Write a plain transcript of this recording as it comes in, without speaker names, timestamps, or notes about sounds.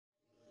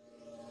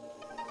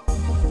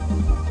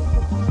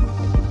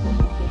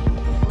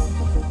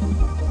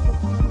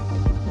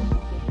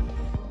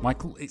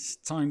Michael, it's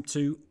time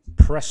to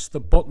press the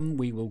button.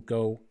 We will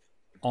go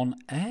on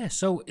air.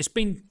 So it's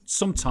been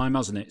some time,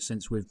 hasn't it,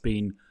 since we've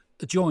been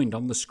joined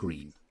on the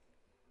screen?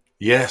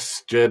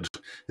 Yes, Jed.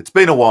 It's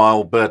been a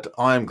while, but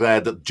I am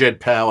glad that Jed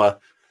Power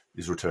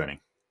is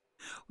returning.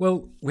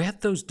 Well, we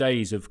had those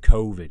days of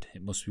COVID.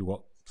 It must be,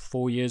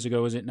 4 years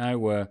ago, is it now,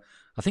 where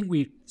I think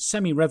we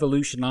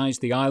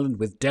semi-revolutionised the island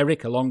with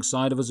Derek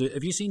alongside of us.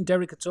 Have you seen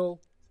Derek at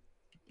all?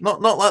 Not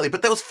lately,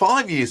 but that was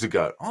 5 years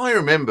ago. I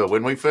remember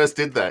when we first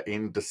did that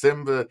in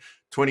December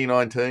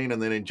 2019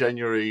 and then in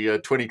January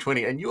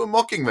 2020, and you were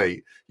mocking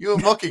me. You were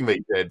mocking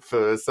me, Jed,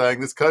 for saying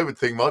this COVID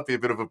thing might be a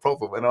bit of a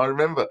problem. And I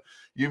remember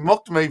you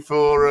mocked me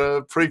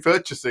for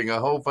pre-purchasing a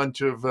whole bunch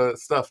of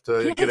stuff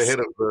to get Yes. ahead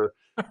of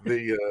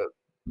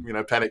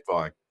panic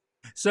buying.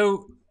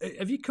 So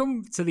have you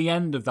come to the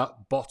end of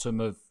that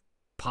bottom of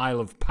pile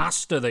of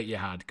pasta that you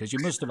had? Because you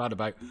must have had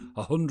about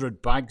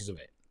 100 bags of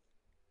it.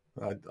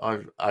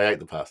 I ate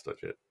the pasta,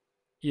 Jed.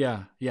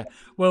 Yeah, yeah.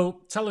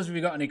 Well, tell us if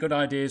you've got any good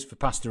ideas for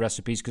pasta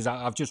recipes, because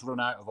I've just run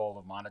out of all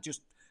of mine. I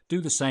just do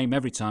the same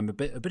every time. A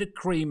bit of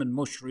cream and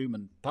mushroom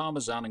and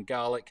parmesan and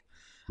garlic.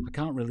 I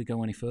can't really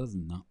go any further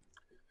than that.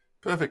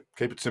 Perfect.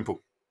 Keep it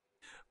simple.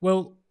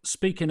 Well,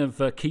 speaking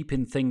of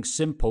keeping things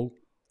simple,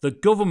 the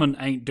government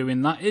ain't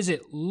doing that, is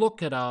it?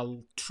 Look at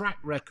our track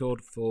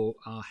record for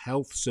our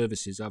health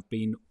services. I've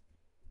been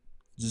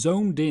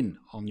zoned in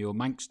on your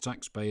MANX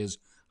Taxpayers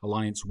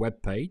Alliance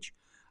webpage,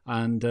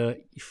 and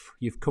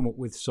you've come up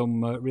with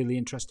some really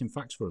interesting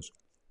facts for us.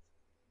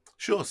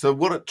 Sure. So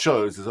what it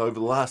shows is over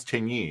the last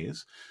 10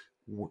 years,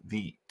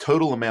 the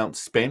total amount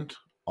spent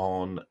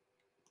on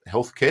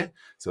healthcare,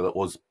 so that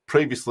was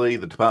previously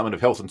the Department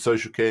of Health and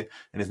Social Care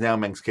and is now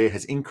MANX Care,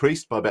 has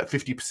increased by about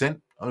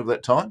 50% over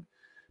that time.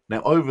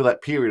 Now, over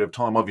that period of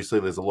time, obviously,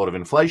 there's a lot of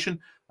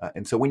inflation.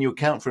 And so when you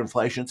account for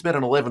inflation, it's about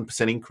an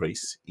 11%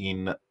 increase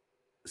in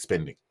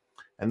spending.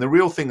 And the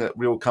real thing that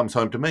comes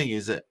home to me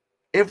is that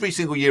every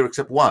single year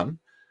except one,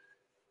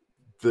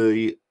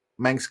 the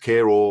MANX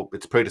Care, or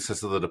its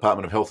predecessor, the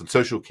Department of Health and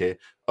Social Care,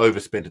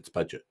 overspent its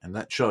budget. And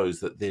that shows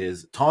that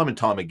there's time and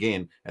time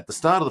again, at the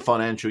start of the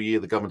financial year,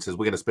 the government says,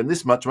 we're going to spend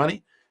this much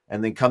money.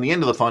 And then come the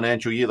end of the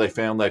financial year, they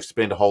found they've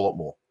spent a whole lot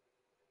more.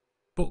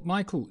 But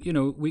Michael,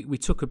 we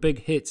took a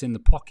big hit in the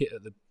pocket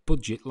at the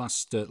budget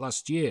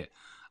last year,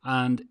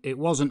 and it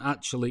wasn't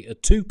actually a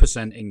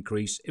 2%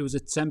 increase, it was a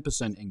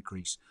 10%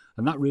 increase.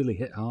 And that really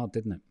hit hard,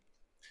 didn't it?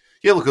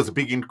 Yeah, look, there's a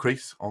big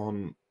increase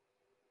on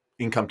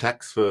income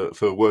tax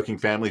for working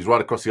families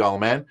right across the Isle of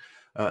Man.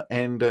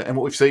 And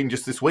what we've seen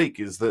just this week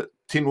is that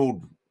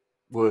Tynwald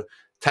were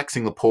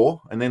taxing the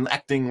poor and then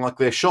acting like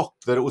they're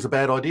shocked that it was a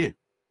bad idea.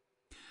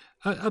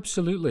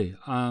 Absolutely.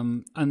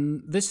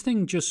 And this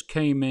thing just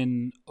came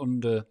in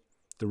under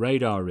the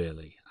radar,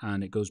 really,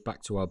 and it goes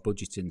back to our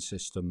budgeting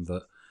system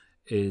that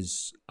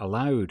is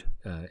allowed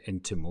in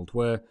Tynwald,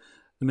 where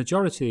the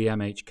majority of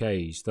the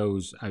MHKs,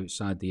 those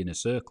outside the inner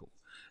circle,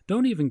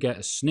 don't even get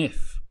a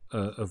sniff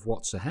of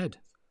what's ahead.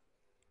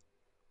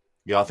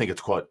 Yeah, I think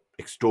it's quite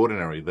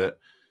extraordinary that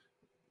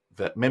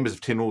members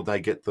of Tynwald,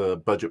 they get the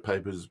budget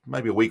papers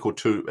maybe a week or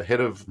two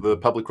ahead of the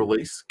public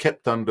release,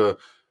 kept under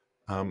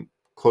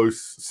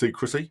close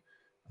secrecy,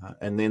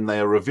 and then they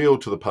are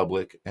revealed to the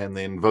public and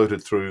then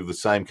voted through the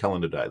same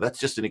calendar day. That's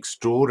just an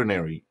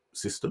extraordinary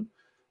system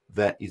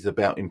that is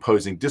about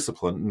imposing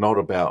discipline, not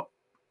about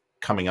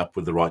coming up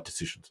with the right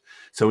decisions.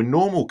 So in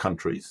normal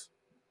countries,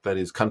 that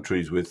is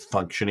countries with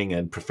functioning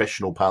and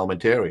professional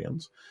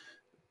parliamentarians,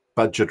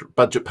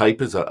 budget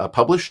papers are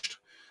published,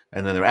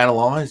 and then they're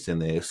analysed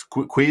and they're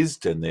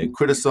quizzed and they're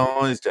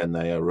criticised and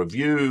they are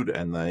reviewed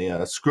and they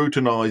are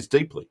scrutinised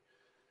deeply.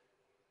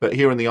 But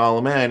here in the Isle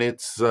of Man,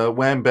 it's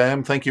wham,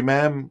 bam, thank you,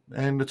 ma'am,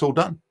 and it's all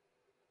done.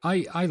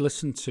 I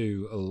listened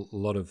to a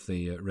lot of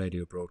the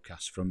radio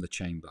broadcasts from the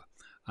chamber,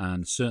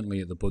 and certainly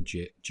at the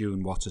budget,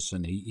 Ewan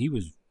Watterson, he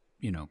was,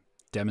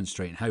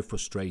 demonstrating how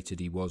frustrated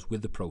he was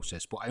with the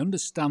process. But I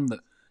understand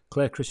that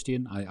Claire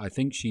Christian, I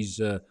think she's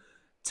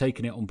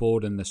taken it on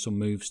board, and there's some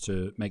moves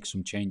to make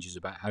some changes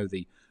about how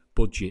the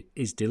budget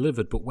is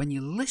delivered. But when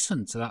you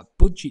listen to that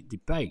budget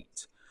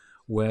debate,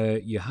 where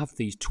you have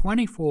these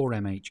 24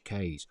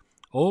 MHKs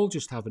all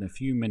just having a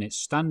few minutes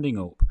standing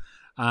up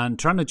and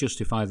trying to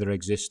justify their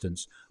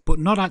existence, but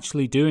not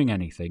actually doing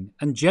anything,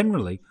 and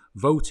generally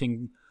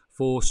voting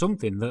for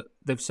something that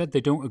they've said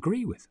they don't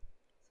agree with.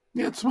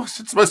 Yeah, it's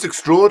most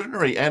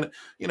extraordinary, and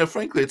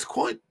frankly,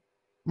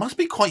 must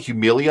be quite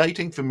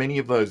humiliating for many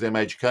of those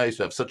MHKs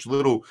to have such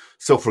little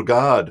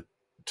self-regard,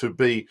 to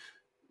be,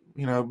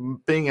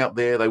 being out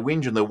there. They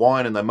whinge and they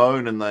whine and they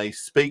moan and they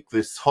speak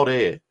this hot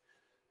air,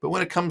 but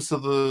when it comes to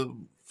the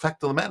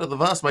fact of the matter, the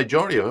vast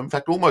majority of them, in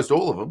fact, almost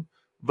all of them,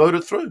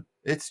 voted through.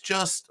 It's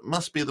just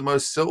must be the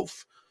most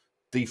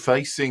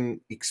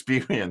self-defacing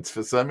experience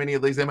for so many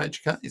of these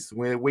MHKs,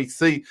 where we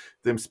see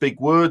them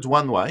speak words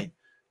one way,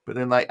 but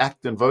then they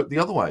act and vote the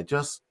other way.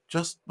 Just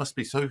must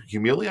be so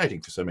humiliating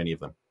for so many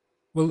of them.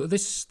 Well,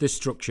 this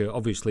structure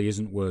obviously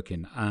isn't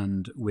working,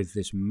 and with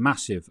this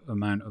massive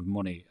amount of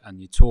money,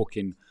 and you're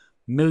talking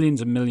millions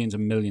and millions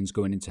and millions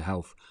going into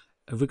health,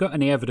 Have we got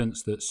any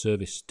evidence that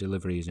service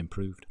delivery has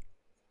improved?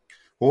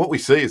 Well, what we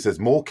see is there's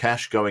more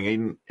cash going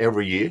in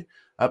every year,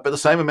 but the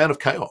same amount of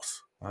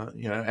chaos.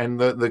 And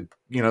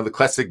the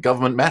classic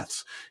government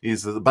maths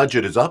is that the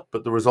budget is up,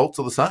 but the results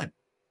are the same.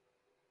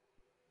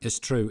 It's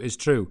true. It's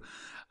true.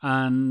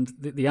 And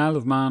the Isle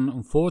of Man,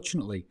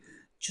 unfortunately,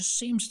 just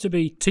seems to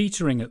be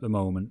teetering at the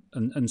moment,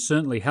 and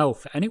certainly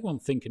health. Anyone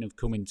thinking of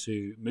coming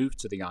to move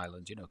to the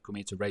island, come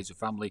here to raise a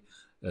family,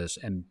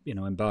 and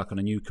embark on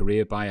a new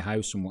career, buy a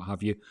house, and what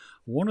have you.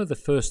 One of the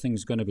first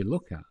things going to be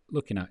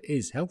looking at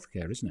is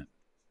healthcare, isn't it?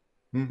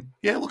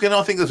 Yeah, look, and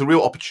I think there's a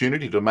real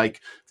opportunity to make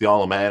the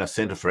Isle of Man a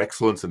centre for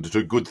excellence and to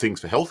do good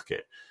things for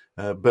healthcare.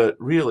 But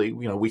really,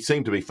 we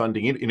seem to be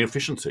funding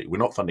inefficiency. We're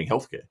not funding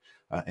healthcare,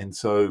 and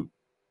so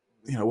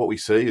what we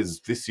see is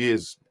this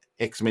year's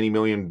X many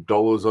 $million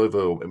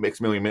over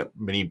X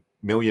many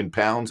million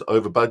pounds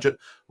over budget.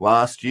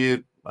 Last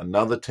year,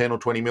 another 10 or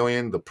 20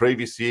 million. The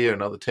previous year,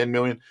 another 10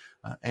 million.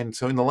 And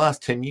so in the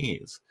last 10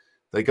 years,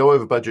 they go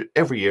over budget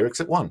every year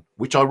except one,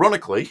 which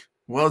ironically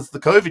was the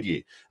COVID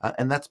year.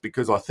 And that's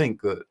because I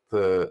think that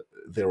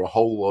there are a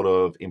whole lot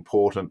of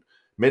important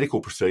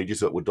medical procedures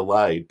that were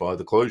delayed by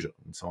the closure.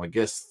 And so I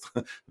guess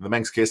the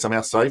MANX Care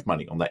somehow saved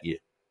money on that year.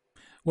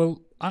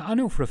 Well, I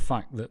know for a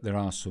fact that there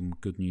are some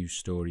good news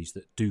stories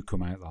that do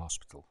come out of the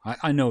hospital.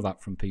 I know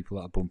that from people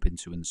that I bump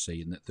into and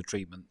see, and that the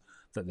treatment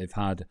that they've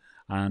had,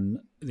 and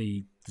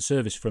the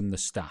service from the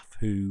staff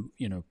who,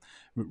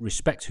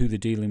 respect who they're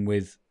dealing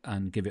with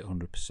and give it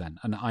 100%.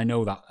 And I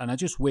know that, and I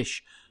just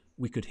wish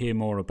we could hear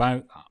more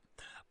about that.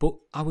 But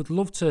I would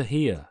love to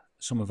hear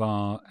some of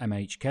our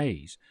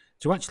MHKs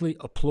to actually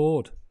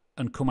applaud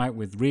and come out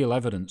with real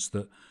evidence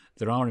that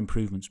there are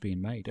improvements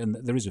being made and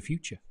that there is a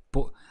future.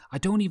 But I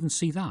don't even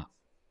see that.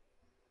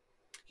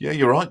 Yeah,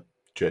 you're right,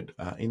 Jed.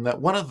 In that,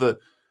 one of the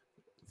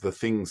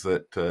things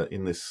that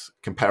in this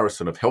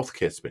comparison of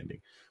healthcare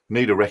spending, we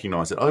need to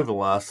recognise that over the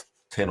last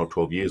 10 or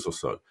 12 years or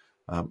so,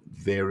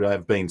 there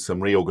have been some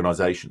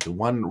reorganisations. And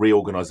one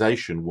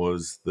reorganisation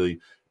was the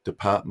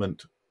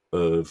Department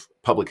of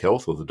Public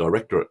Health, or the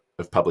Directorate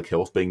of Public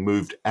Health, being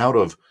moved out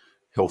of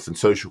Health and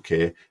Social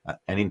Care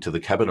and into the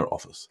Cabinet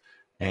Office.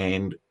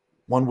 And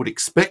one would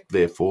expect,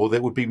 therefore,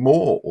 there would be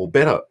more or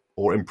better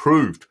or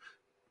improved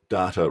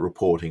data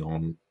reporting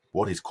on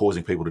what is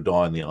causing people to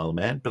die in the Isle of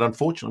Man. But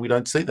unfortunately, we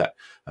don't see that.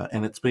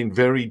 And it's been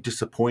very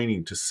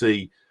disappointing to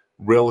see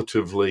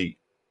relatively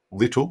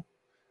little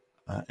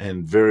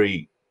and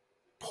very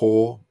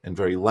poor and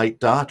very late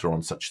data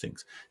on such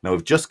things. Now,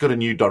 we've just got a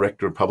new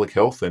Director of Public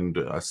Health and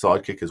a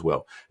sidekick as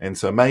well. And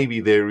so maybe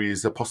there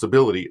is a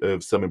possibility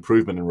of some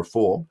improvement and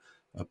reform,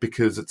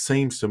 because it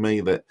seems to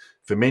me that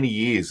for many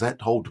years,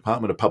 that whole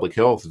Department of Public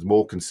Health is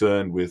more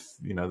concerned with,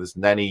 this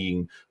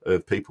nannying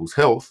of people's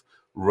health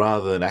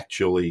rather than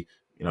actually,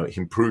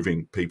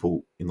 improving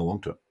people in the long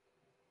term.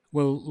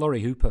 Well,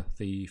 Laurie Hooper,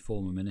 the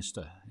former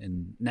minister,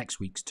 in next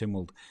week's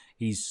Tynwald,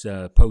 he's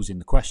posing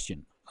the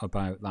question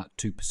about that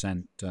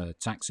 2%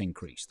 tax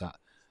increase, that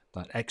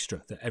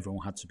extra that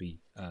everyone had to be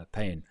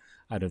paying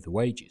out of the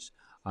wages.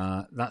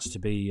 That's to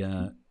be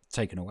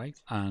taken away,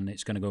 and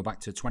it's going to go back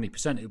to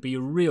 20%. It'll be a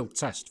real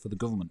test for the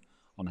government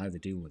on how they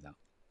deal with that.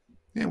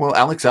 Yeah, well,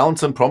 Alex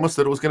Allinson promised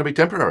that it was going to be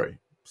temporary.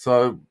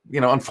 So,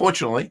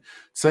 unfortunately, it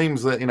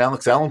seems that in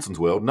Alex Allinson's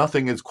world,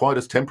 nothing is quite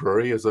as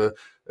temporary as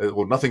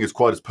nothing is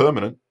quite as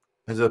permanent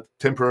as a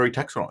temporary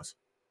tax rise.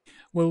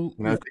 Well,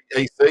 if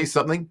he sees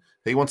something,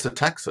 he wants to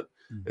tax it.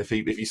 If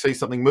he sees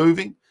something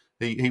moving,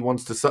 he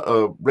wants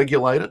to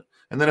regulate it.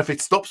 And then if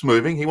it stops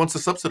moving, he wants to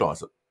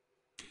subsidise it.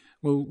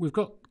 Well, we've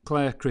got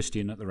Claire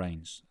Christian at the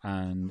reins,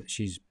 and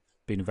she's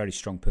been a very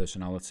strong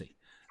personality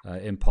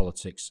in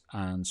politics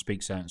and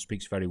speaks out and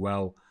speaks very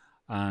well.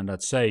 And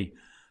I'd say,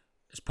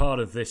 as part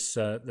of this,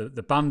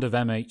 the band of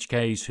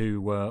MHKs who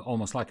were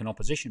almost like an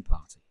opposition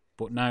party,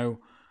 but now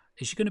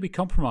is she going to be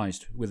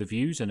compromised with the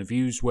Views, and a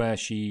Views where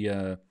she,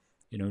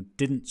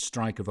 didn't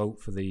strike a vote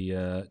for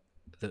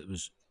that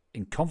was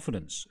in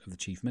confidence of the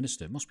Chief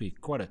Minister? It must be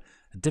quite a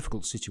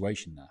difficult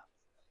situation there.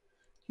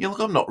 Yeah, look,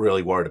 I'm not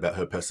really worried about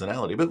her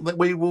personality, but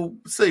we will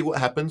see what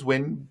happens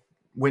when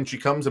she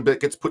comes and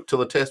gets put to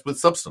the test with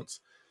substance.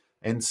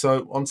 And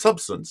so on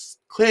substance,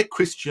 Claire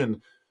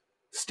Christian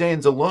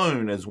stands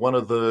alone as one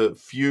of the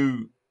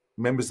few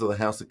members of the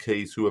House of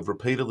Keys who have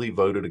repeatedly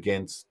voted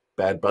against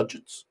bad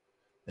budgets.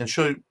 And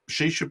so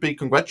she should be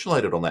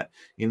congratulated on that,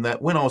 in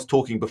that when I was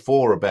talking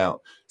before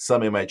about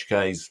some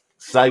MHKs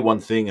say one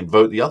thing and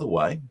vote the other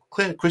way,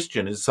 Claire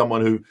Christian is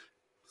someone who,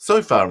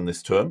 so far in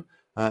this term,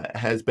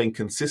 has been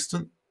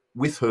consistent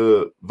with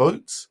her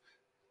votes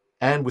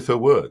and with her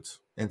words.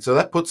 And so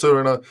that puts her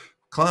in a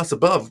class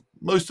above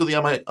most of the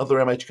other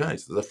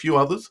MHKs. There's a few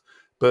others,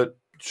 but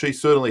she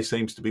certainly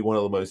seems to be one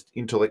of the most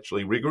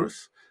intellectually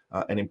rigorous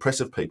and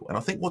impressive people. And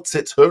I think what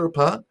sets her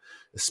apart,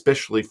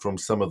 especially from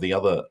some of the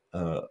other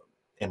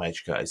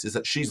MHKs, is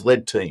that she's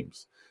led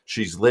teams.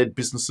 She's led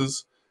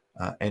businesses,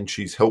 and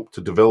she's helped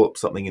to develop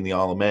something in the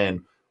Isle of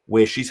Man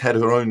where she's had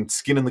her own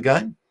skin in the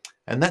game.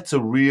 And that's a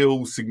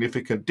real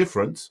significant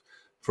difference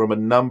from a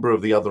number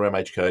of the other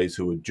MHKs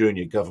who are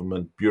junior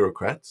government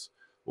bureaucrats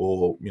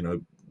or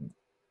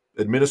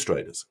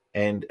administrators.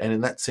 And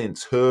in that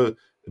sense, her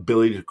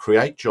ability to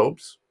create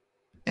jobs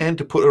and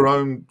to put her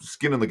own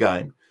skin in the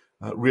game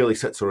really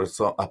sets her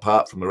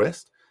apart from the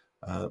rest.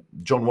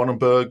 John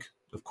Wannenberg,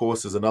 of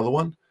course, is another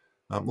one.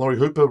 Laurie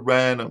Hooper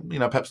ran,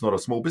 perhaps not a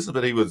small business,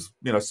 but he was,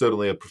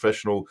 certainly a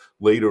professional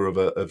leader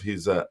of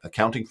his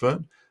accounting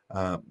firm.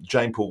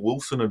 Jane Paul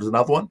Wilson is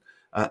another one.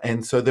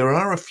 And so there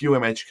are a few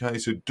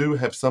MHKs who do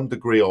have some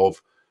degree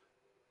of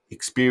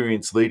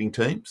experience leading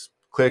teams.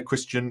 Claire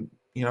Christian,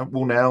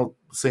 we'll now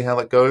see how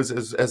that goes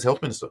as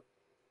health minister.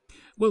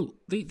 Well,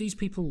 these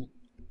people,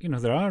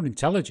 they are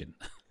intelligent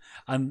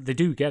and they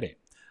do get it.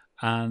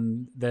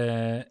 And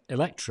their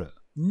electorate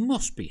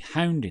must be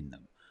hounding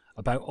them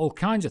about all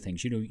kinds of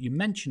things. You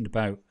mentioned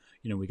about,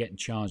 we're getting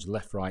charged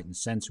left, right and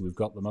centre. We've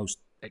got the most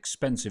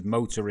expensive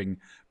motoring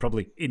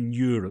probably in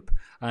Europe.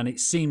 And it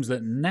seems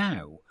that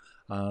now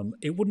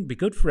it wouldn't be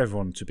good for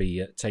everyone to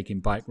be taking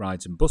bike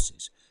rides and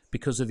buses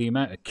because of the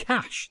amount of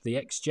cash the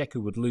Exchequer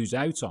would lose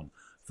out on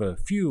for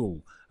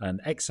fuel and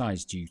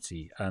excise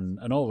duty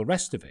and all the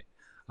rest of it.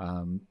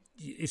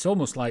 It's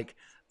almost like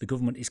the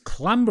government is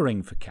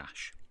clambering for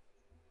cash.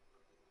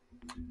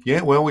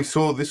 Yeah, well, we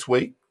saw this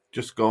week,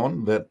 just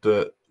gone, that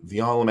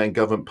the Isle of Man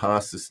government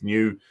passed this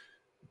new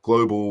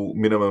global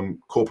minimum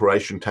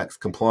corporation tax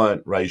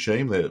compliant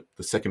regime, the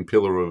second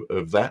pillar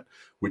of that,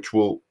 which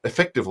will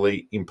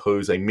effectively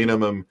impose a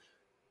minimum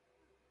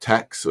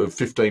tax of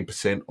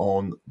 15%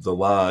 on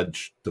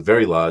the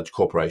very large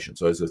corporations.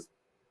 So there's a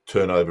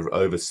turnover of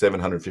over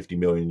 750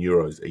 million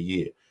euros a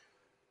year.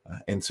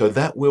 And so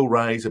that will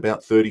raise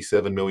about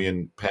 37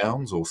 million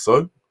pounds or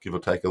so, give or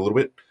take a little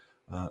bit,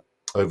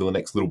 over the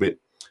next little bit.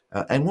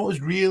 And what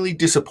was really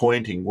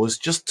disappointing was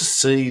just to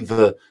see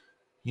the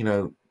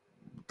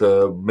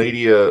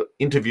media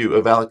interview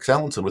of Alex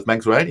Allinson with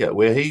Manx Radio,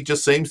 where he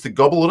just seems to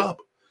gobble it up.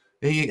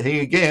 He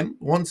again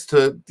wants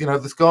to,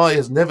 this guy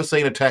has never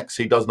seen a tax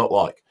he does not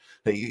like.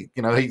 He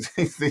is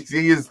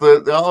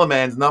the Isle of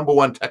Man's number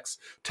one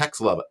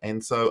tax lover.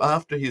 And so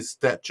after his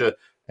stature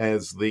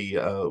as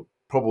the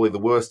probably the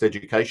worst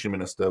education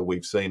minister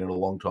we've seen in a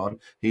long time,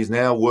 he's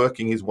now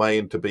working his way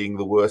into being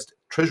the worst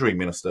treasury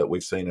minister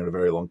we've seen in a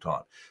very long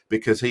time,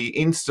 because he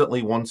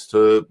instantly wants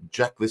to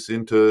jack this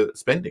into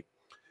spending.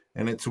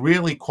 And it's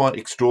really quite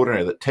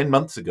extraordinary that 10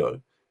 months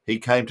ago, he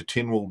came to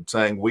Tynwald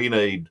saying, we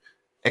need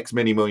X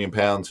many million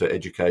pounds for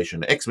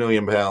education, X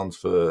million pounds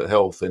for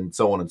health, and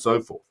so on and so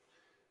forth.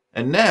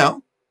 And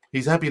now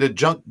he's happy to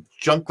junk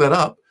that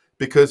up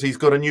because he's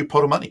got a new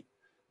pot of money.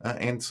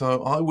 And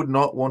so I would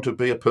not want to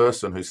be a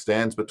person who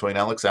stands between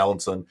Alex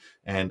Allinson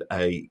and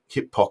a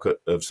hip pocket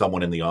of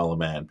someone in the Isle of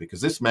Man,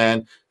 because this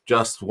man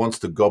just wants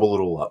to gobble it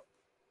all up.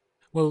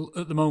 Well,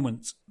 at the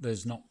moment,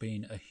 there's not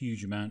been a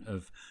huge amount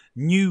of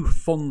new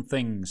fun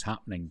things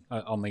happening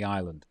on the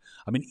island.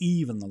 I mean,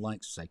 even the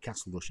likes of, say,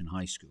 Castle Rushen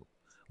High School,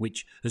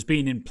 which has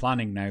been in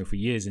planning now for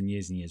years and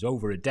years and years,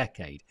 over a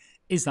decade.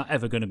 Is that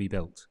ever going to be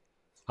built?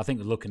 I think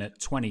we're looking at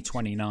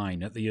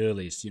 2029 at the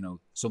earliest,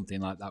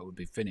 something like that would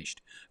be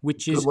finished.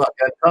 Which is good luck.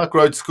 Park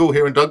Road School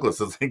here in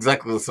Douglas is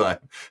exactly the same.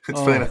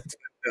 It's been,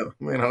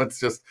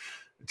 it's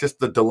just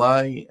the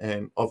delay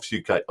and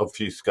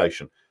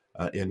obfuscation,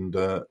 and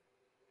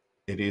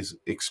it is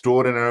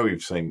extraordinary.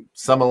 We've seen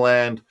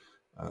Summerland,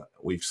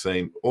 we've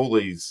seen all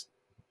these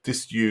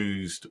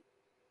disused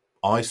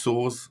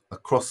eyesores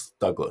across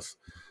Douglas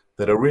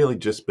that are really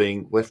just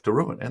being left to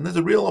ruin. And there's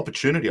a real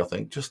opportunity, I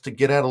think, just to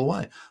get out of the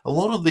way. A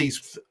lot of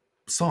these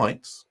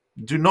sites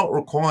do not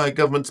require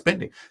government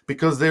spending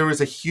because there is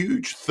a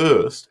huge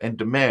thirst and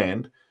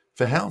demand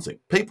for housing.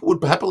 People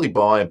would happily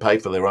buy and pay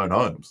for their own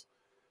homes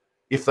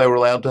if they were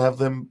allowed to have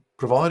them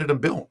provided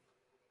and built.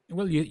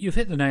 Well, you've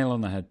hit the nail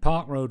on the head.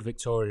 Park Road,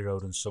 Victoria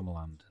Road and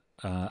Summerland.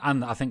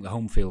 And I think the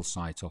Homefield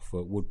site off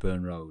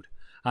Woodburn Road.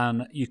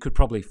 And you could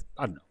probably,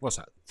 I don't know, what's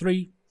that,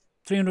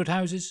 300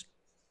 houses?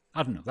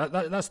 I don't know.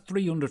 That's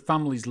 300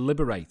 families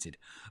liberated.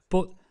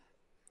 But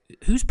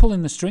who's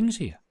pulling the strings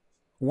here?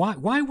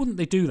 Why wouldn't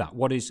they do that?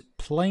 What is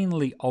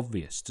plainly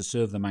obvious to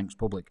serve the Manx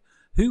public?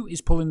 Who is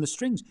pulling the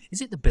strings?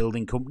 Is it the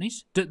building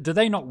companies? Do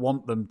they not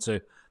want them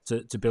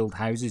to build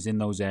houses in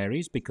those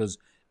areas because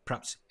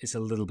perhaps it's a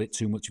little bit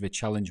too much of a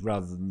challenge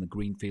rather than the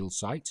greenfield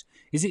sites?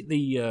 Is it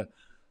the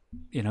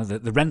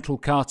rental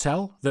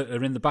cartel that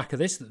are in the back of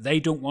this, that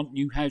they don't want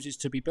new houses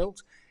to be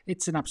built?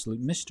 It's an absolute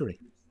mystery.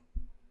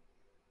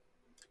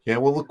 Yeah,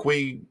 well, look,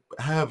 we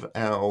have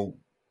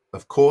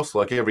of course,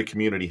 like every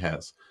community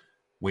has,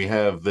 we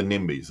have the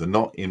NIMBYs, the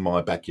not in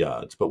my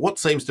backyards. But what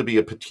seems to be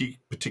a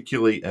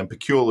particularly and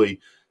peculiarly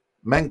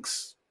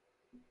Manx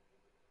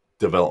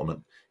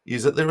development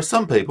is that there are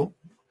some people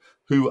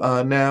who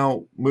are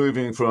now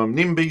moving from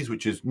NIMBYs,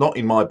 which is not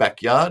in my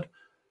backyard,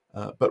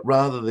 but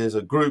rather there's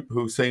a group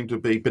who seem to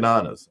be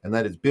bananas, and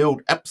that is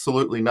build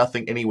absolutely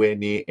nothing anywhere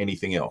near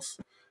anything else.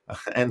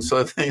 And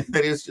so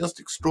that is just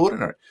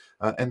extraordinary.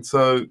 And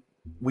so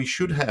we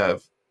should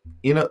have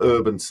inner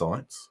urban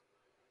sites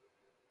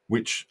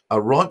which are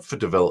ripe for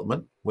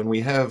development. When we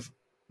have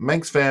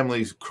Manx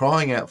families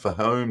crying out for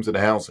homes and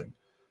housing,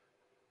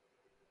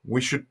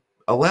 we should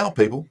allow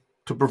people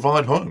to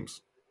provide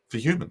homes for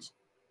humans.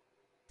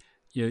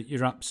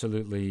 You're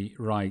absolutely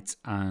right,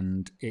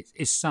 and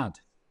it's sad.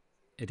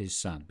 It is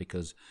sad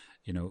because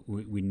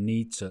we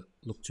need to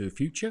look to a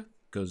future,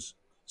 because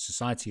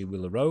society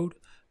will erode.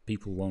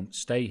 People won't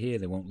stay here.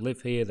 They won't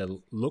live here.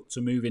 They'll look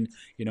to move in.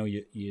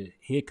 You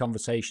hear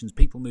conversations.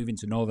 People moving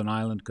to Northern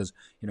Ireland because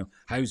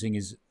housing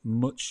is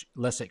much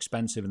less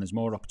expensive and there's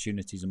more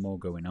opportunities and more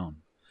going on.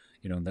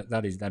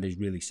 That is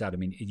really sad. I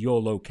mean, in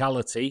your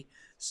locality,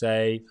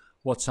 say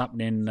what's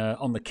happening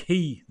on the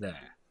quay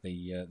there,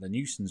 the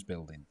Nuisance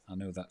building. I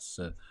know that's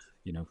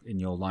in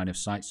your line of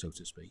sight, so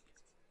to speak.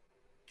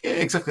 Yeah,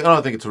 exactly. I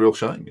think it's a real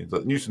shame.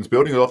 The Nuisance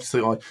building.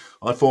 Obviously,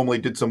 I formerly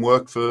did some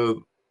work for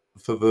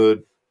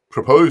the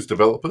proposed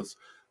developers,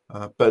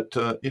 but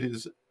it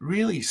is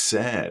really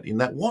sad in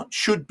that what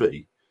should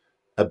be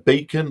a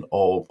beacon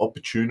of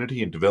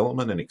opportunity and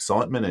development and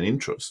excitement and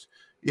interest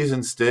is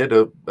instead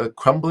a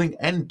crumbling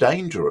and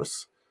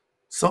dangerous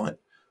site.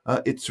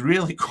 It's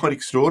really quite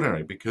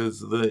extraordinary because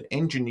the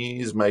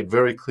engineers made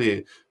very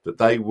clear that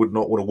they would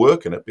not want to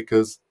work in it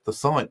because the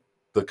site,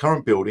 the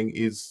current building,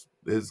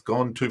 has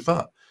gone too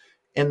far,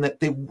 and that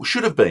there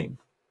should have been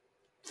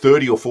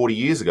 30 or 40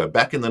 years ago,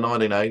 back in the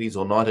 1980s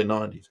or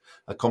 1990s,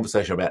 a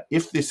conversation about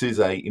if this is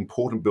a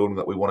important building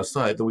that we want to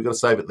save, then we've got to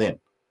save it then.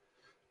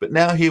 But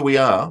now here we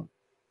are,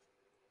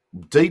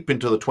 deep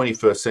into the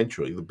 21st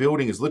century. The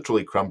building is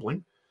literally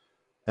crumbling,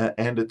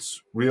 and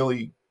it's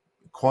really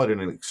quite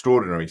in an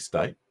extraordinary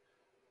state.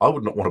 I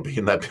would not want to be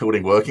in that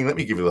building working. Let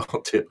me give you the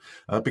hot tip,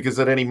 because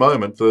at any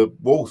moment the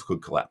walls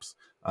could collapse.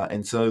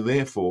 And so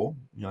therefore,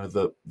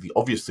 the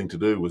obvious thing to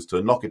do was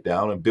to knock it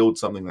down and build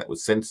something that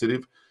was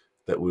sensitive,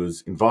 that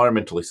was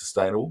environmentally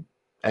sustainable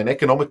and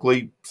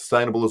economically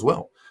sustainable as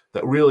well.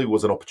 That really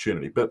was an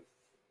opportunity. But,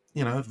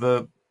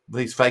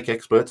 these fake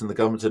experts in the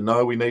government said,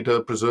 no, we need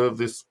to preserve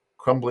this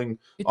crumbling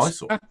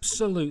eyesore. It's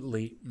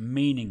absolutely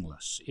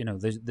meaningless.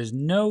 There's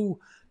no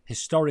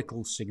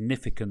historical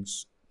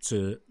significance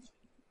to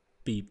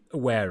be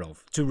aware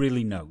of, to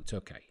really note.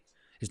 Okay,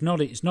 it's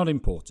not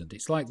important.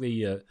 It's like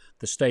the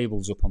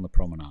stables up on the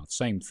promenade.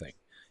 Same thing.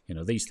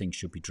 These things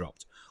should be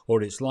dropped.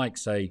 Or it's like,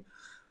 say,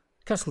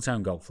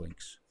 Castletown Golf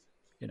Links,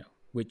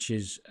 which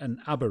is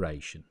an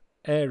aberration.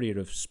 Area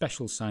of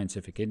special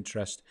scientific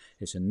interest.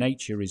 It's a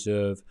nature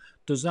reserve.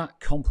 Does that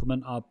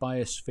complement our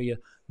biosphere?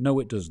 No,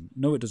 it doesn't.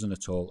 No, it doesn't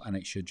at all, and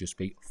it should just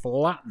be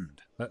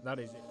flattened. That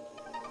is it.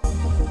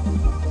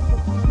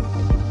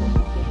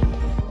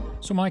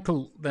 So,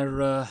 Michael,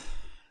 there are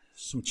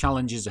some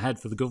challenges ahead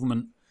for the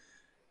government.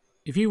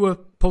 If you were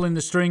pulling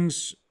the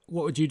strings,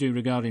 what would you do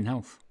regarding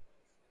health?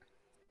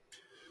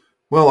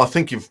 Well, I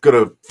think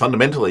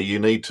fundamentally, you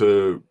need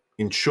to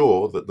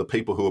ensure that the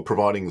people who are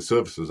providing the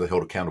services are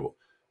held accountable.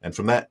 And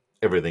from that,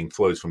 everything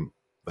flows from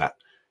that,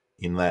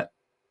 in that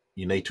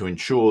you need to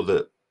ensure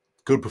that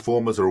good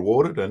performers are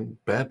rewarded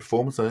and bad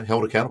performers are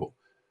held accountable.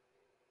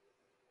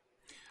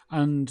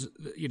 And,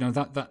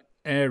 that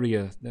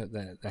area,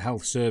 the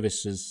health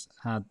service has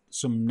had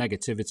some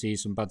negativity,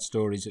 some bad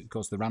stories. Of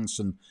course, the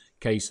ransom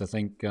case, I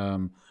think,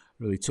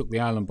 really took the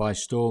island by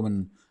storm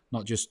and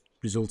not just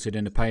resulted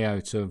in a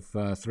payout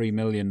of 3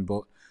 million,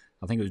 but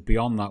I think it was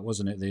beyond that,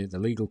 wasn't it? The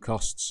legal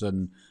costs,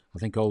 and I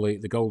think all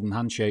the golden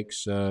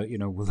handshakes,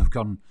 will have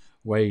gone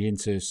way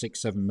into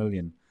 6-7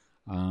 million.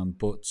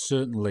 But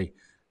certainly,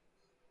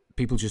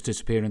 people just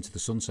disappear into the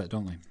sunset,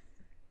 don't they?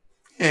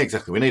 Yeah,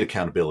 exactly. We need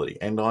accountability.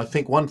 And I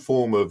think one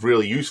form of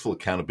really useful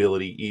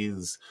accountability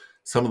is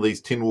some of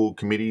these Tynwald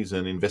committees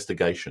and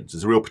investigations.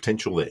 There's a real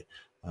potential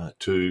there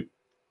to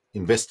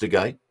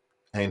investigate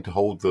and to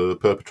hold the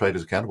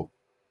perpetrators accountable.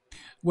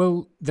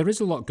 Well, there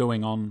is a lot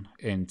going on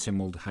in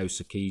Tynwald House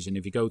of Keys, and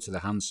if you go to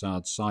the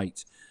Hansard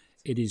site,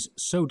 it is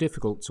so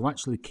difficult to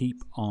actually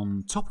keep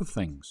on top of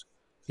things.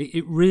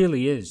 It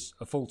really is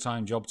a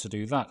full-time job to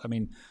do that. I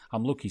mean,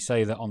 I'm lucky,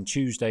 say, that on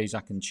Tuesdays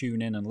I can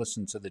tune in and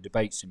listen to the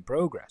debates in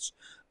progress.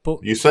 But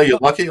you say you're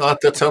lucky?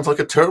 That sounds like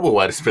a terrible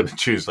way to spend a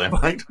Tuesday,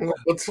 mate. How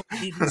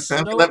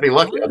can that be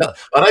lucky?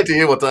 I'd hate to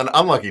hear what's an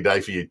unlucky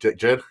day for you,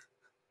 Jed.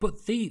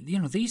 But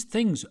these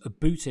things are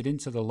booted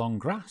into the long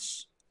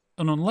grass.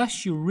 And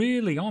unless you're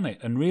really on it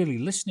and really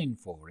listening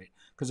for it,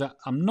 because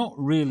I'm not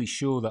really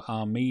sure that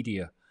our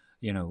media,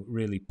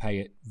 really pay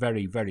it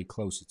very, very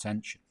close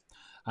attention.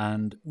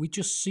 And we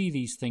just see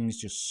these things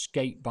just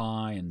skate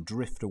by and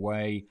drift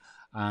away,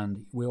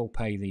 and we all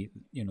pay the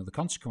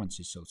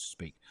consequences, so to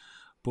speak.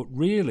 But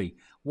really,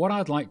 what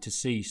I'd like to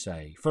see,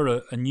 say,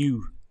 for a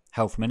new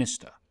health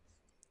minister,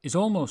 is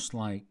almost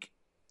like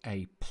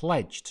a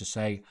pledge to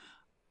say,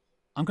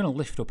 I'm going to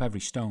lift up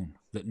every stone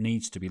that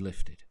needs to be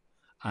lifted.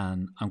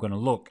 And I'm going to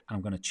look, and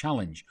I'm going to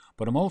challenge,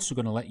 but I'm also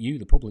going to let you,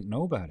 the public,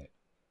 know about it.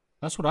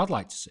 That's what I'd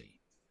like to see.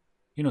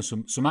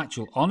 Some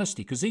actual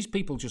honesty, because these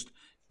people just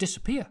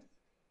disappear.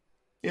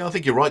 Yeah, I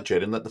think you're right,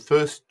 Jed, in that the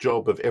first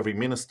job of every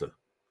minister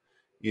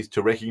is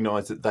to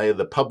recognise that they are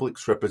the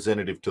public's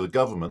representative to the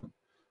government,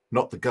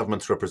 not the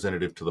government's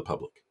representative to the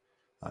public.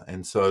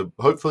 And so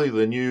hopefully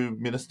the new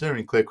minister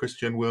in Claire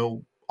Christian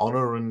will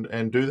honour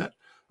and do that.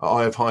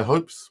 I have high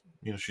hopes.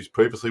 she's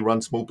previously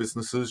run small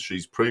businesses.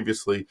 She's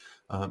previously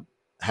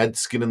had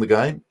skin in the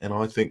game, and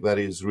I think that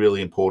is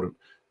really important,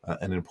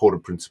 an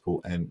important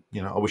principle. And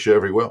I wish her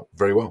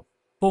very well.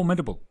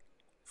 Formidable.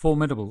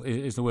 Formidable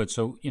is the word.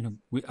 So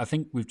I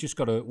think we've just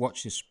got to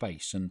watch this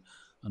space,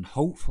 and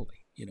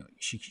hopefully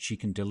she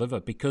can deliver,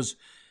 because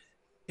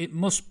it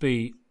must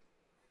be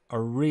a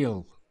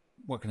real,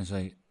 what can I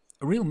say,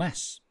 a real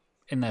mess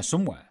in there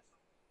somewhere.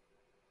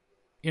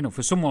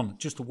 For someone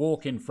just to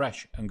walk in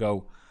fresh and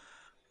go,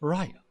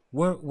 right,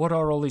 what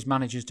are all these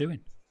managers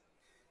doing?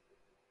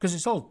 Because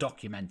it's all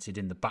documented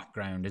in the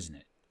background, isn't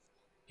it?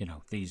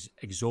 These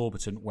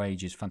exorbitant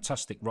wages,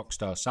 fantastic rock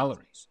star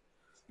salaries,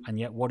 and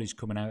yet what is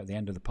coming out at the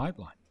end of the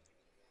pipeline?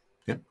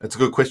 Yeah, that's a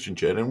good question,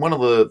 Jed. And one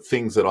of the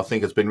things that I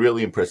think has been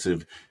really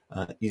impressive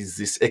is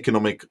this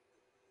Economic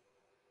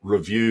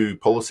Review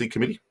Policy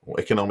Committee, or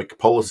Economic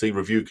Policy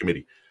Review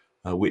Committee,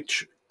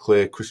 which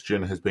Claire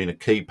Christian has been a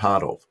key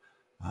part of.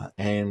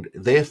 And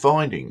their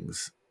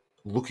findings,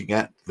 looking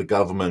at the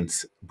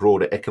government's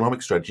broader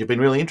economic strategy, have been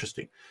really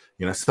interesting.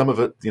 Some of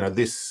it,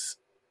 this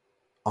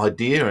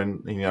idea,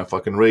 and if I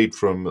can read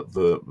from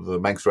the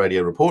MANX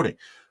radio reporting,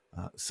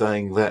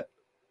 saying that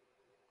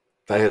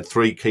they had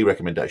three key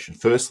recommendations.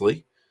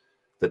 Firstly,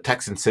 that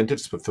tax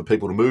incentives for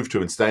people to move to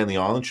and stay on the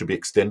island should be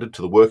extended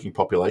to the working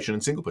population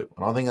and single people.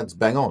 And I think that's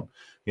bang on.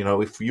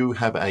 If you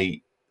have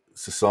a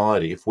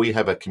society, if we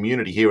have a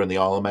community here in the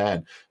Isle of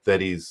Man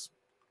that is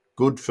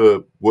good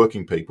for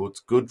working people, it's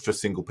good for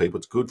single people,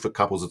 it's good for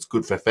couples, it's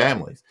good for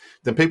families,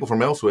 then people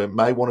from elsewhere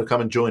may want to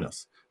come and join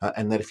us.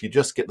 And that if you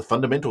just get the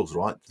fundamentals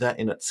right, that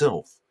in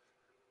itself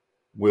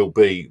will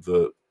be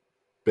the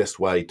best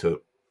way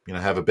to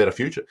have a better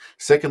future.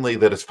 Secondly,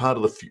 that as part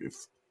of the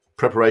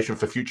preparation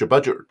for future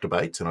budget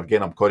debates, and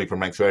again, I'm quoting from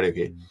Manx Radio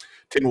here,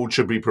 Tynwald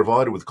should be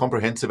provided with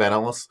comprehensive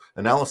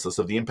analysis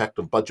of the impact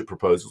of budget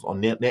proposals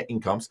on net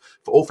incomes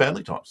for all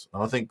family types.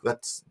 And I think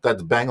that's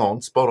bang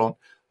on, spot on.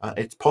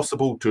 It's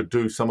possible to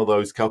do some of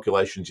those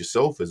calculations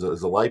yourself as a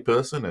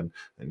layperson, and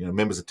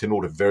members of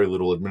Tynwald have very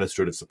little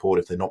administrative support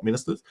if they're not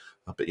ministers.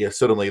 But yeah,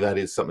 certainly that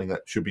is something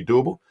that should be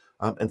doable.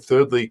 And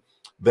thirdly,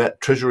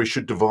 that Treasury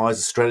should devise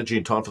a strategy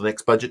in time for the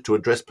next budget to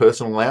address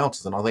personal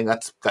allowances. And I think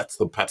that's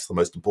perhaps the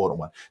most important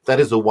one.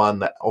 That is the one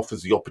that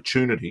offers the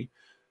opportunity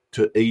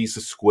to ease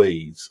the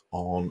squeeze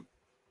on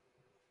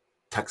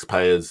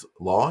taxpayers'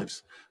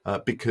 lives.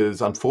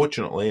 Because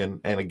unfortunately, and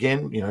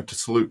again, to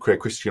salute Claire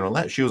Christian on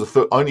that, she was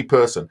the only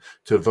person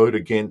to vote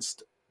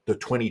against the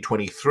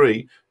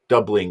 2023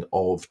 doubling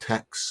of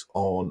tax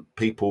on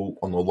people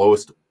on the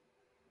lowest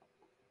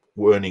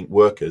earning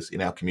workers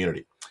in our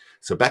community.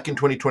 So back in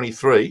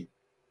 2023,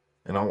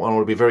 and I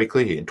want to be very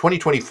clear here, in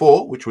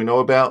 2024, which we know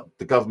about,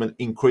 the government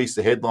increased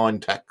the headline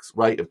tax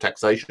rate of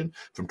taxation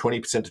from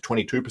 20% to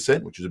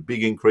 22%, which is a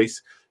big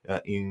increase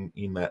in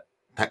that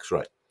tax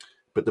rate.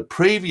 But the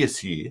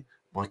previous year,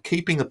 by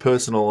keeping the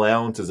personal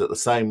allowances at the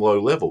same low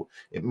level,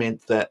 it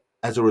meant that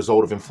as a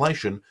result of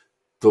inflation,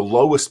 the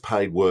lowest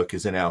paid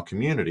workers in our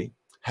community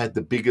had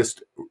the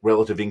biggest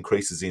relative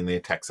increases in their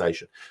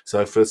taxation.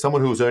 So for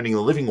someone who was earning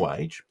a living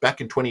wage,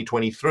 back in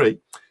 2023,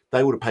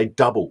 they would have paid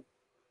double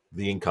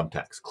the income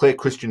tax. Claire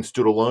Christian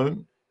stood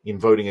alone in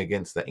voting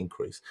against that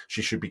increase.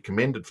 She should be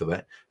commended for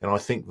that. And I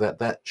think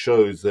that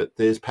shows that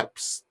there's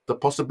perhaps the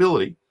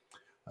possibility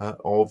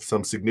of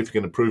some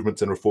significant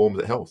improvements and reforms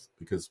at health,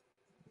 because,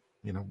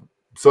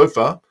 so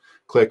far,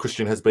 Claire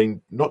Christian has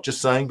been not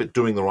just saying, but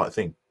doing the right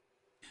thing.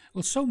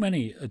 Well, so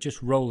many are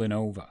just rolling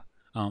over,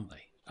 aren't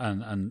they?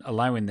 And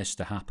allowing this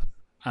to happen.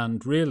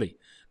 And really,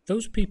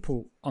 those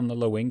people on the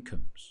low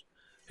incomes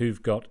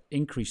who've got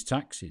increased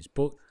taxes,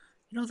 but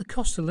the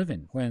cost of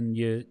living when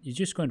you're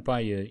just going to buy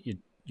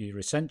your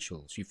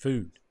essentials, your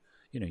food,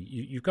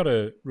 you've got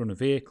to run a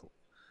vehicle.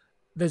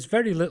 There's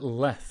very little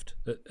left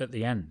at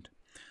the end.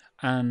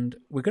 And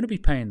we're going to be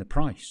paying the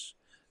price,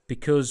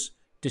 because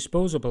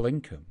disposable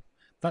income,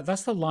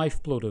 that's the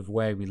lifeblood of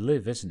where we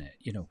live, isn't it?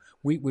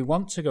 We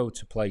want to go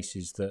to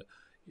places that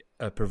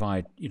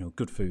provide,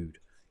 good food,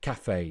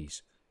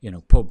 cafes,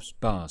 pubs,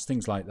 bars,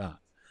 things like that.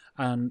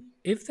 And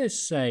if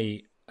there's,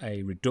 say,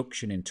 a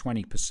reduction in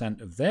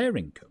 20% of their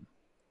income,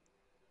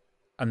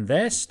 and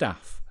their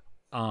staff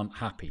aren't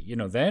happy,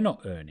 they're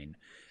not earning,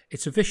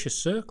 it's a vicious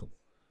circle.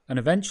 And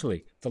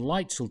eventually the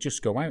lights will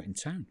just go out in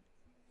town.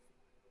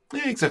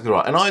 Yeah, exactly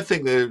right. And I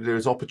think there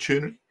is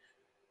opportunity,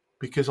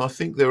 because I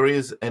think there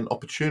is an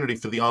opportunity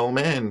for the Isle of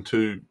Man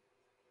to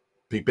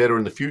be better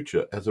in the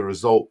future as a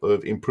result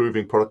of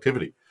improving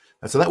productivity.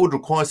 And so that would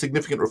require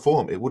significant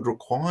reform. It would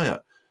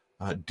require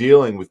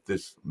dealing with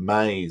this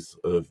maze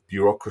of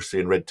bureaucracy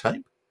and red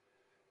tape.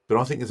 But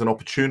I think there's an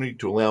opportunity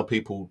to allow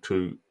people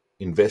to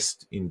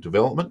invest in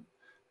development,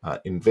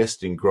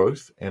 invest in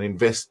growth, and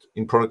invest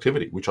in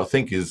productivity, which I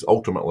think is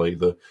ultimately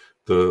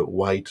the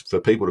way for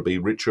people to be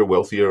richer,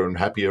 wealthier, and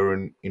happier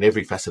in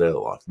every facet of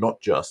their life, not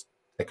just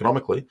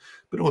economically,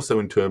 but also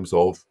in terms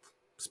of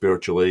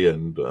spiritually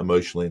and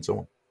emotionally and so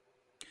on.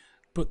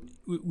 But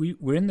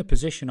we're in the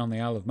position on the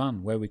Isle of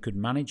Man where we could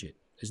manage it,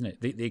 isn't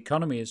it? The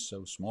economy is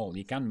so small.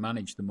 You can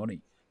manage the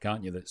money,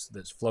 can't you,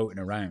 that's floating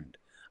around.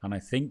 And I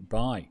think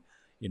by,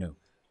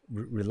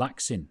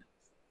 relaxing,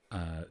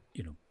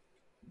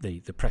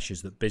 the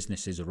pressures that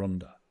businesses are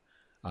under,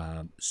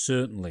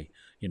 certainly,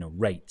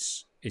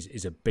 rates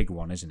is a big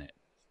one, isn't it?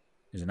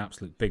 Is an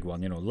absolute big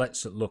one.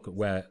 Let's look at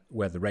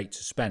where the rates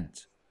are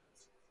spent.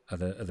 Are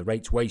the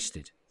rates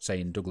wasted? Say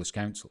in Douglas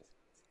Council,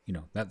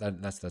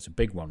 that's a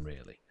big one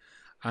really.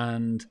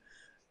 And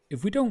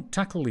if we don't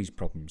tackle these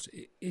problems,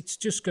 it's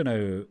just going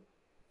to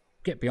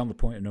get beyond the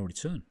point of no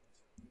return.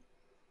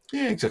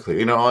 Yeah,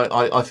 exactly.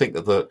 I think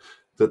that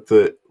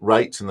the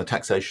rates and the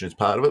taxation is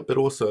part of it, but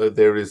also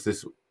there is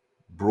this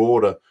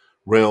broader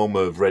realm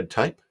of red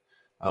tape.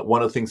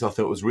 One of the things I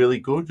thought was really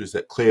good is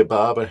that Claire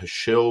Barber has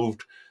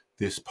shelved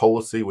this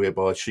policy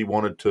whereby she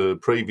wanted to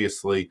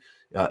previously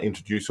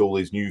introduce all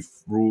these new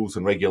rules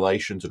and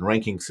regulations and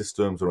ranking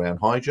systems around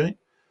hygiene,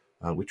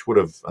 which would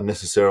have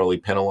unnecessarily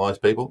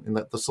penalised people. In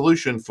that the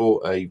solution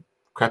for a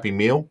crappy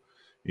meal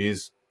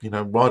is,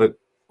 write an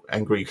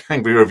angry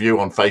review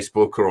on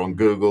Facebook or on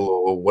Google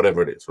or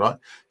whatever it is, right?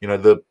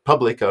 The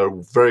public are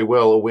very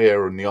well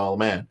aware in the Isle of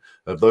Man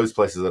of those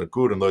places that are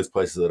good and those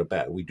places that are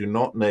bad. We do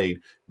not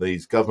need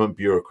these government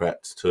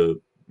bureaucrats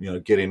to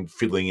get in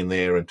fiddling in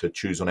there and to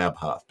choose on our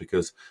behalf,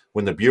 because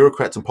when the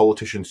bureaucrats and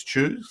politicians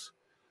choose,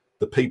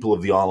 the people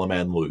of the Isle of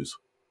Man lose.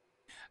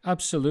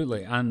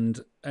 Absolutely. And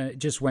it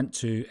just went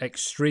to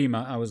extreme.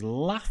 I was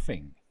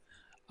laughing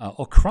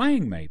or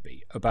crying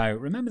maybe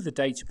about, remember the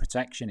data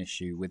protection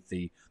issue with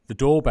the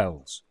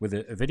doorbells with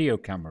a video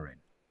camera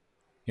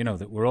in,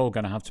 that we're all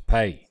going to have to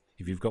pay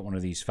if you've got one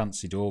of these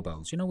fancy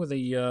doorbells, with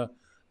the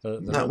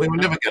no, we were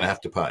never going to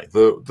have to pay.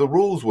 The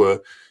rules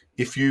were,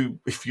 if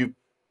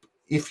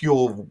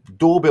your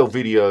doorbell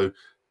video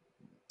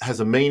has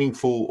a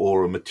meaningful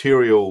or a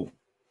material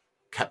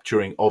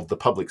capturing of the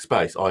public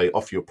space, i.e.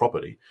 off your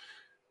property,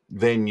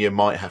 then you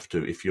might have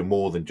to, if you're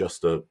more than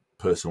just a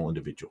personal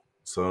individual.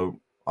 So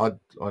I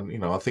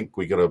think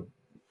we got to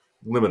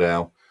limit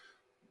our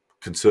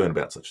concern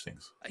about such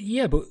things.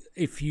 Yeah, but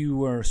if you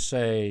were,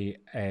 say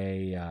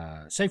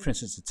for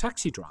instance, a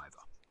taxi driver,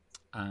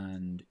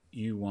 and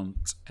you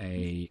want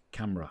a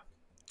camera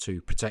to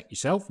protect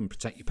yourself and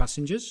protect your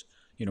passengers,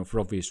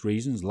 for obvious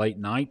reasons, late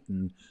night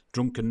and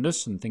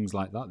drunkenness and things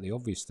like that, the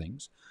obvious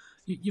things,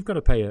 you've got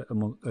to pay a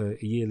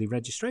yearly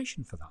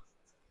registration for that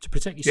to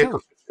protect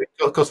yourself.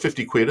 Yeah, it costs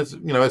 50 quid.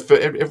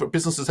 Every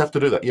businesses have to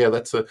do that. Yeah,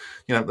 that's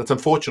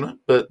unfortunate,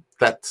 but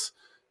that's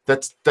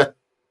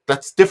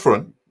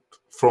different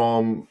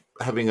from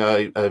having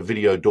a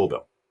video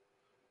doorbell.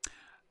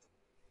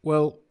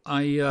 Well,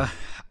 I'll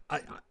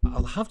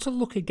have to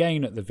look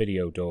again at the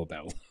video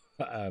doorbell.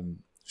 Go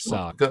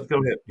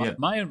ahead. Yeah.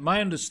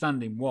 My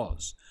understanding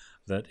was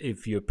that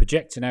if you're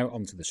projecting out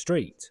onto the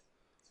street,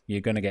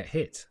 you're going to get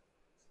hit.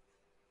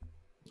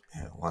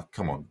 Yeah,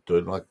 come on,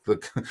 dude.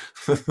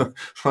 The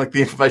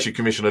Information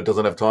Commissioner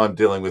doesn't have time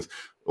dealing with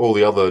all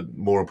the other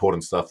more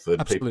important stuff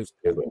that Absolutely.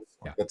 people.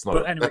 Yeah. That's not.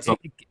 But anyway, that's not,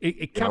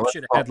 it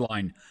captured a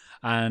headline,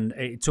 and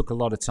it took a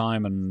lot of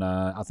time, and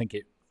I think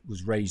it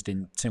was raised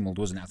in Tynwald,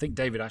 wasn't it? I think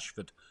David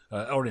Ashford,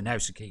 or in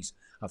House of Keys,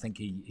 I think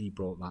he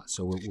brought that.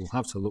 So we'll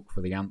have to look for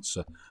the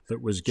answer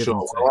that was given to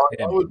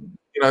him. I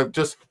would,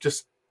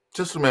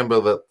 just remember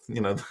that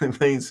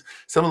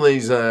some of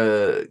these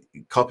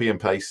copy and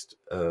paste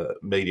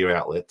media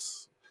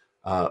outlets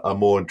are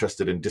more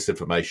interested in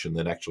disinformation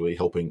than actually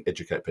helping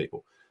educate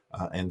people,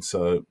 and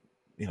so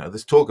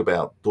this talk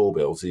about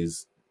doorbells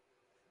is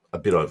a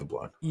bit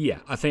overblown. Yeah,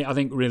 I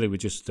think really we're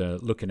just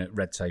looking at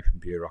red tape and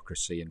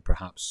bureaucracy, and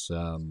perhaps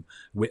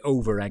we're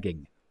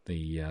over-egging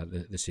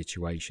the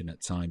situation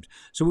at times.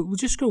 So we'll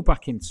just go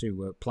back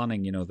into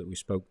planning, that we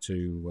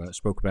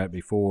spoke about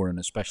before, and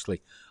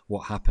especially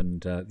what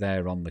happened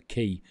there on the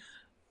quay.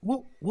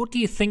 What do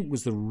you think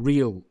was the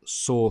real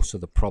source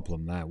of the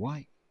problem there?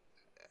 Why?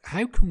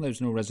 How come there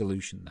was no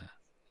resolution there?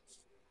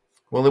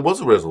 Well, there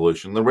was a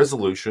resolution. The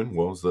resolution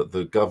was that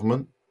the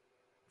government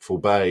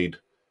forbade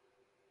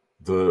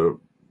the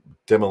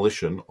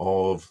demolition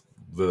of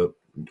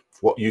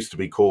what used to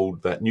be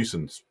called that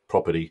nuisance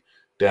property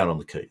down on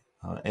the quay.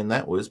 And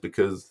that was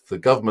because the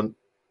government,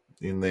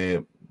 in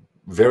their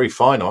very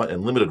finite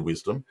and limited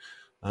wisdom,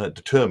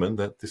 determined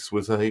that this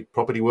was a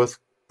property worth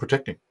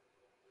protecting.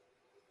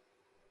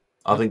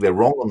 I think they're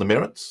wrong on the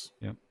merits.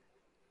 Yeah.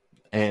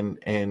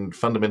 And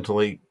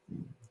fundamentally,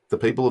 the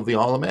people of the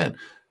Isle of Man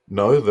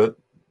know that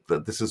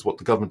this is what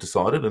the government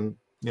decided, and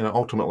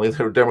ultimately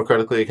they're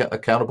democratically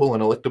accountable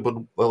and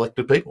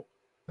elected people,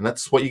 and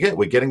that's what you get.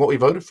 We're getting what we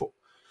voted for.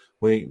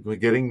 We're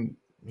getting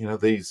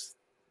these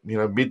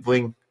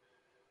middling,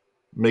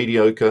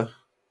 mediocre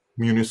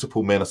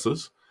municipal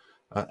menaces,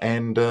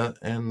 and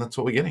that's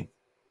what we're getting.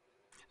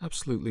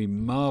 Absolutely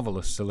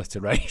marvelous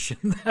alliteration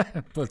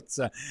there, but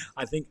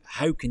I think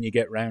how can you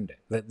get around it?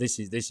 That this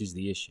is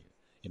the issue.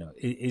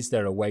 Is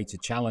there a way to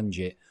challenge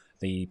it?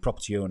 The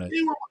property owner.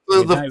 Yeah,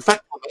 the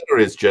fact of the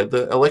matter is, Jed,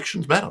 the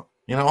elections matter.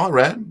 I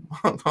ran,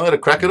 I had a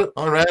crack at it.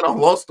 I ran, I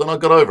lost, and I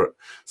got over it.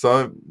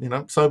 So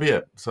so be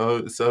it.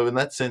 So in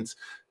that sense,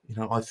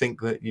 I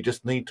think that you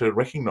just need to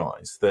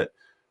recognise that,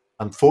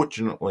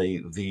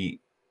 unfortunately, the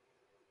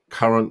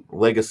current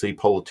legacy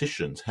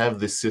politicians have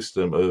this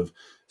system of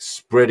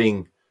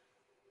spreading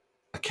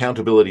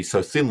accountability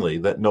so thinly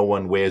that no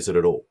one wears it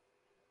at all.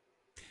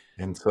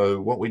 And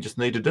so what we just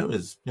need to do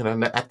is,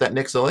 at that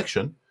next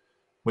election,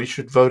 we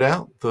should vote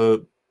out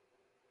the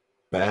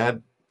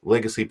bad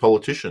legacy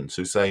politicians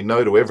who say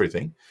no to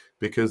everything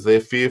because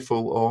they're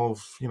fearful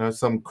of,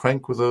 some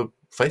crank with a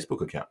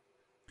Facebook account.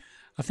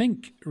 I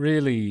think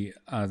really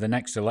the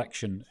next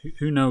election,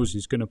 who knows,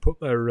 is going to put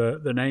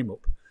their name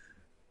up.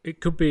 It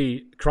could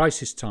be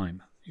crisis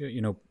time,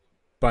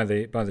 by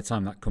the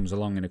time that comes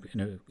along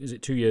is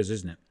it 2 years,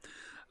 isn't it?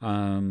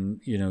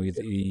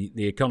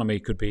 The economy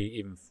could be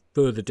even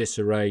further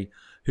disarray.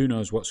 Who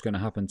knows what's going to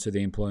happen to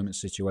the employment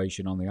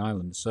situation on the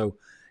island? So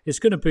it's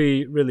going to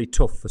be really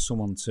tough for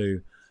someone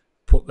to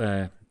put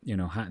their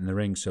hat in the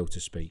ring, so to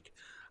speak.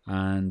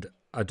 And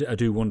I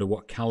do wonder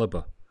what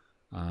caliber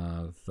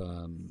of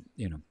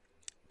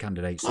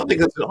candidates. I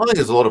think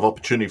there's a lot of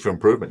opportunity for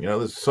improvement.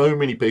 There's so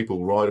many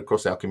people right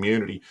across our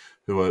community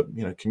who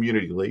are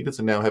community leaders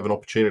and now have an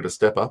opportunity to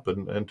step up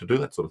and to do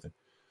that sort of thing.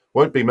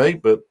 Won't be me,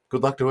 but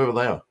good luck to whoever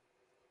they are.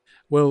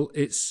 Well,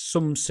 it's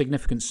some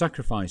significant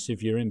sacrifice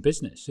if you're in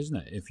business, isn't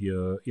it? If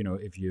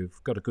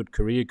you've got a good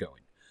career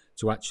going,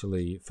 to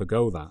actually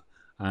forgo that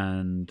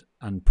and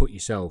put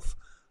yourself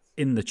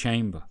in the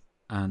chamber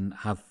and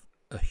have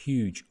a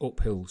huge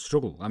uphill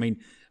struggle. I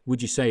mean,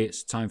 would you say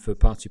it's time for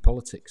party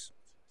politics?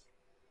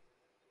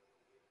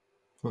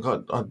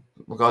 Look,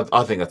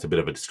 I think that's a bit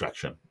of a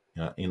distraction.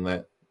 In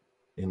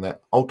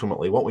that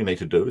ultimately what we need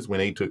to do is we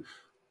need to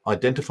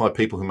identify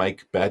people who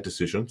make bad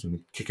decisions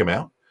and kick them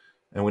out,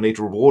 and we need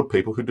to reward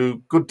people who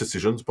do good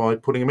decisions by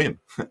putting them in.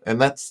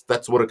 And that's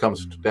what it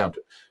comes down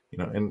to.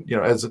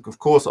 As of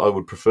course I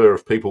would prefer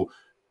if people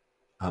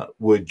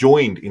were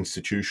joined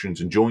institutions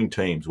and joined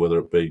teams, whether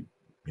it be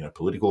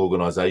political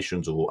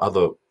organisations or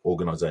other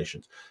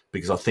organisations,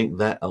 because I think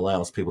that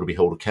allows people to be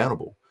held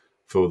accountable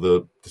for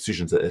the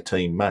decisions that their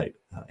team made.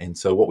 And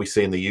so what we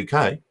see in the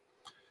UK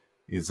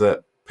is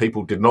that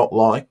people did not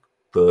like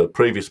the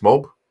previous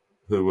mob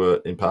who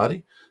were in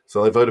party,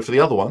 so they voted for the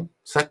other one,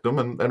 sacked them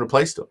and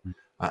replaced them.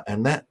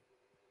 And that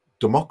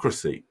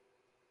democracy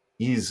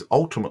is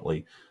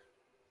ultimately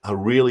a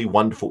really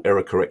wonderful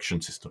error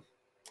correction system,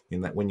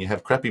 in that when you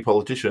have crappy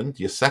politicians,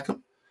 you sack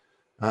them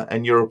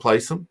and you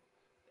replace them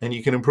and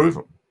you can improve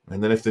them.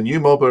 And then if the new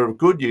mob are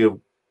good,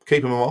 you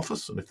keep them in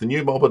office. And if the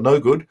new mob are no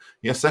good,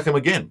 you sack them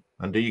again.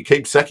 And you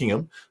keep sacking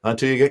them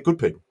until you get good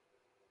people.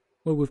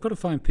 Well, we've got to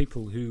find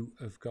people who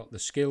have got the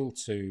skill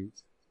to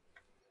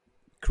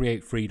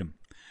create freedom.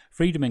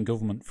 Freedom in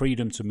government,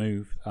 freedom to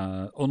move,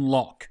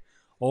 unlock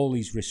all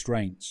these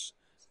restraints,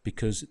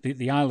 because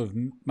the Isle of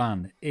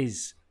Man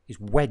is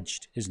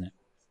wedged, isn't it?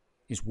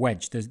 It's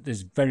wedged.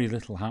 There's very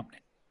little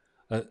happening.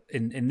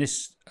 In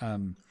this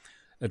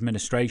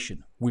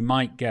administration, we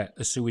might get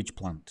a sewage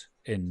plant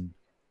in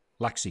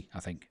Laxey, I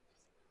think.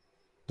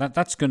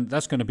 That's going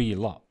to be a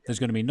lot. There's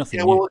going to be nothing.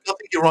 Yeah, well, I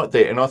think you're right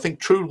there. And I think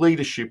true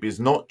leadership is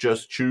not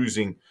just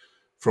choosing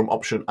from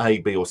option A,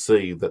 B, or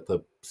C that the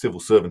civil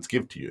servants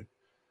give to you,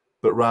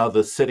 but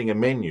rather setting a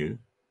menu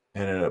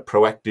and a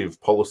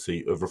proactive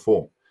policy of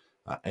reform.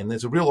 And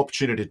there's a real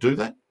opportunity to do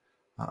that.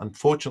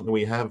 Unfortunately,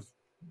 we have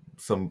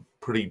some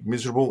pretty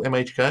miserable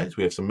MHKs,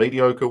 we have some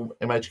mediocre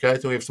MHKs,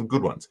 and we have some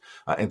good ones.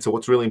 And so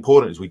what's really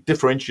important is we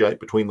differentiate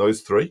between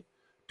those three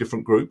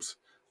different groups,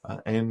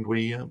 and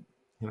we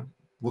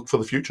look for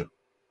the future.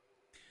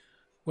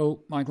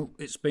 Well, Michael,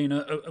 it's been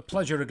a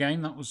pleasure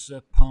again. That was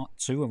part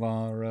 2 of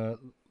our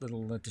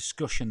little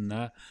discussion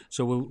there.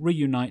 So we'll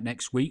reunite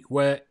next week,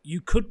 where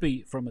you could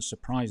be from a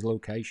surprise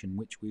location,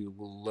 which we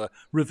will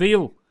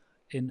reveal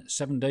in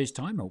 7 days'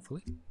 time,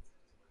 hopefully.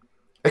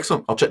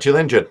 Excellent. I'll chat to you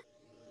then, Jed.